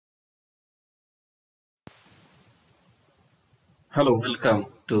Hello, welcome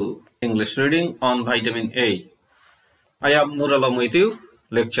to English reading on vitamin A. I am Nur Alam with you,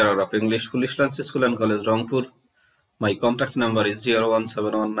 lecturer of English, Polish Lunch School and College, Rangpur. My contact number is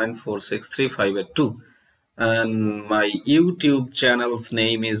 01719463582 and my YouTube channel's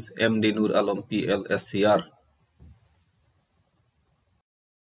name is MD Nur Alam PLSCR.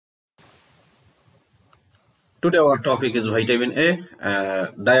 Today our topic is vitamin A,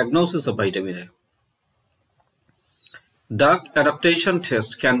 diagnosis of vitamin A. Drug adaptation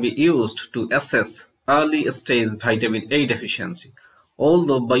test can be used to assess early stage vitamin A deficiency.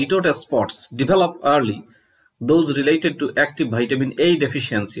 Although beta spots develop early, those related to active vitamin A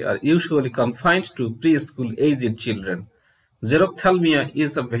deficiency are usually confined to preschool-aged children. Xerophthalmia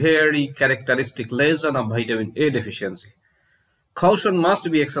is a very characteristic lesion of vitamin A deficiency. Caution must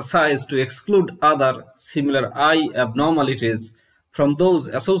be exercised to exclude other similar eye abnormalities from those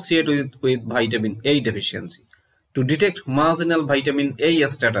associated with vitamin A deficiency. To detect marginal vitamin A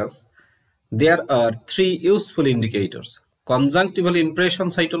status, there are three useful indicators: conjunctival impression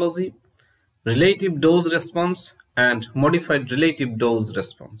cytology, relative dose response, and modified relative dose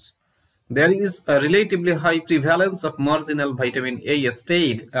response. There is a relatively high prevalence of marginal vitamin A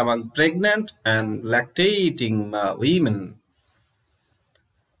state among pregnant and lactating women.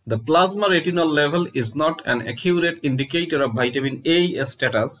 The plasma retinol level is not an accurate indicator of vitamin A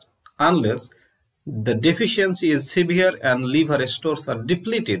status unless the deficiency is severe and liver stores are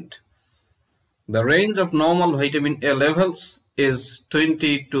depleted. The range of normal vitamin A levels is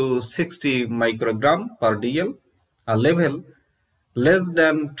 20 to 60 microgram per dl. A level less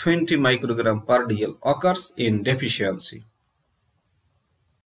than 20 microgram per dl occurs in deficiency.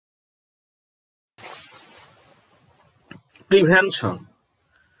 Prevention.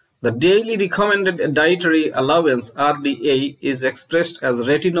 The daily recommended dietary allowance RDA is expressed as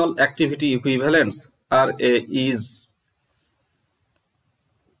retinol activity equivalents RAEs.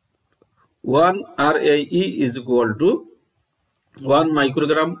 1 RAE is equal to 1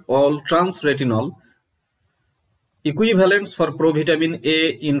 microgram all trans retinol. Equivalents for provitamin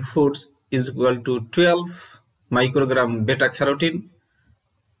A in foods is equal to 12 microgram beta carotene,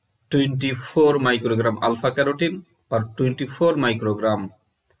 24 microgram alpha carotene per 24 microgram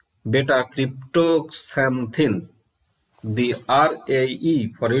beta cryptoxanthin. The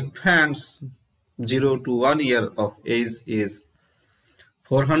RAE for infants 0 to 1 year of age is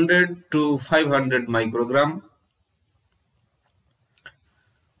 400 to 500 microgram.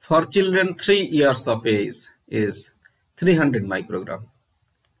 For children 3 years of age is 300 microgram.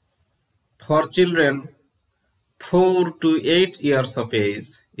 For children 4 to 8 years of age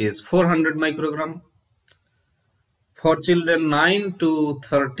is 400 microgram. For children 9 to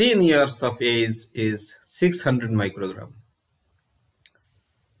 13 years of age is 600 microgram.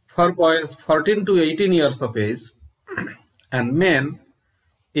 For boys 14 to 18 years of age and men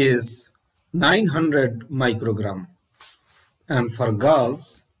is 900 microgram. And for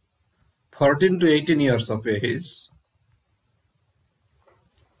girls 14 to 18 years of age,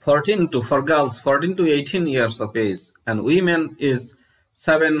 for girls 14 to 18 years of age and women is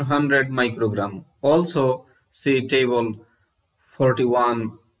 700 microgram. Also see table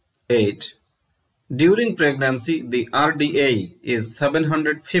 41.8. During pregnancy, the RDA is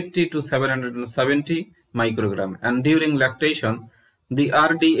 750 to 770 microgram, and during lactation, the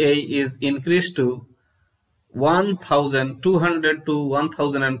RDA is increased to 1200 to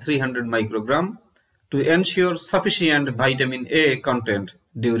 1300 microgram to ensure sufficient vitamin A content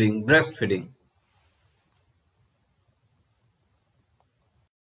during breastfeeding.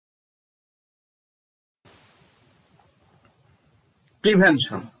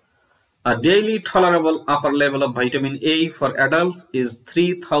 Prevention. A daily tolerable upper level of vitamin A for adults is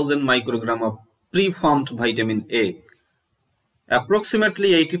 3000 microgram of preformed vitamin A.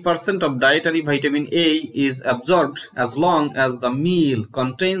 Approximately 80% of dietary vitamin A is absorbed as long as the meal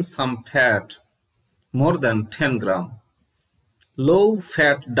contains some fat, more than 10 gram.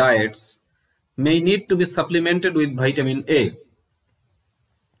 Low-fat diets may need to be supplemented with vitamin A.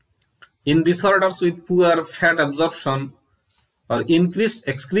 In disorders with poor fat absorption or increased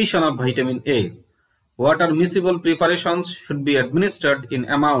excretion of vitamin A, water-miscible preparations should be administered in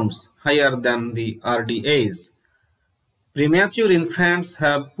amounts higher than the RDAs. Premature infants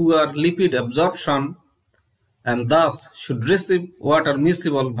have poor lipid absorption and thus should receive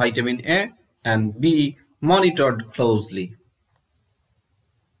water-miscible vitamin A and be monitored closely.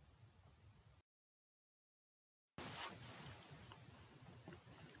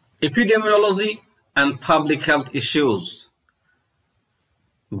 Epidemiology and public health issues.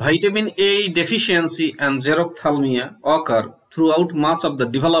 Vitamin A deficiency and xerophthalmia occur throughout much of the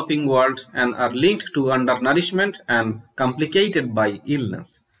developing world and are linked to undernourishment and complicated by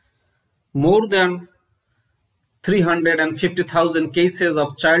illness. More than 350,000 cases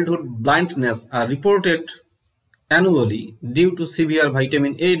of childhood blindness are reported annually due to severe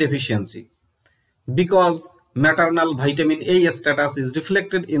vitamin A deficiency. Because maternal vitamin A status is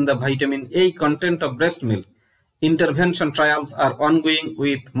reflected in the vitamin A content of breast milk, intervention trials are ongoing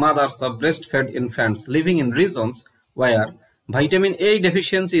with mothers of breastfed infants living in regions where vitamin A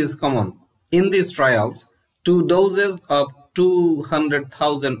deficiency is common. In these trials, 2 doses of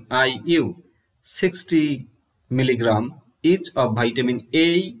 200,000 IU, 60 mg each of vitamin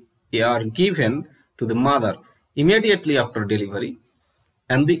A are given to the mother immediately after delivery,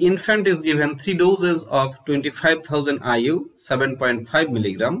 and the infant is given 3 doses of 25,000 IU, 7.5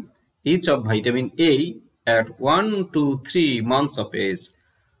 mg each of vitamin A at 1 to 3 months of age.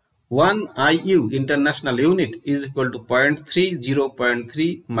 1 IU international unit is equal to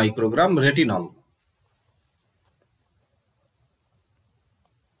 0.3 microgram retinol.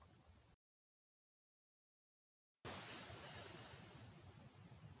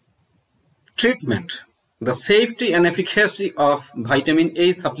 Treatment. The safety and efficacy of vitamin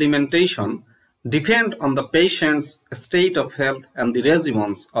A supplementation depend on the patient's state of health and the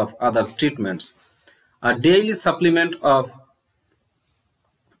regimens of other treatments. A daily supplement of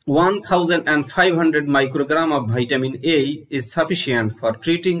 1,500 microgram of vitamin A is sufficient for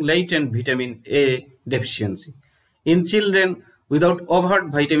treating latent vitamin A deficiency. In children without overt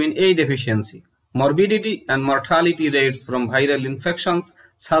vitamin A deficiency, morbidity and mortality rates from viral infections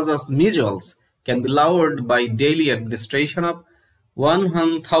such as measles can be lowered by daily administration of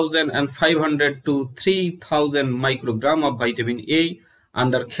 1,500 to 3,000 microgram of vitamin A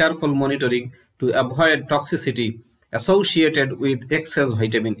under careful monitoring to avoid toxicity associated with excess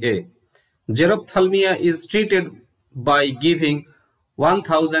vitamin A. Xerophthalmia is treated by giving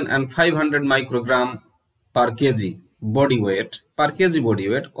 1,500 microgram per kg body weight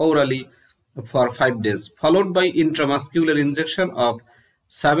orally for 5 days, followed by intramuscular injection of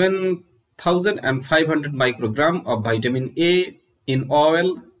 7,500 microgram of vitamin A in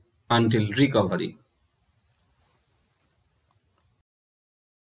oil until recovery.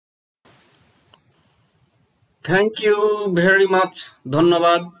 Thank you very much.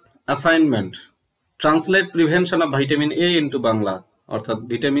 Dhanyabad. Assignment. Translate prevention of vitamin A into Bangla. অর্থাৎ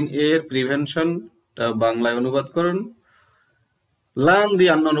vitamin A এর prevention টা বাংলায় অনুবাদ করুন. Learn the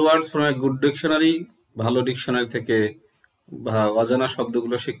unknown words from a good dictionary. ভালো dictionary থেকে অজানা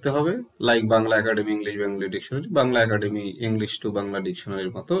শব্দগুলো শিখতে হবে, like Bangla academy English Bengali dictionary, Bangla academy English to Bangla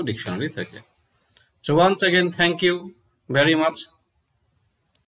ডিকশনারির মতো ডিকশনারি থেকে। So once again, thank you very much.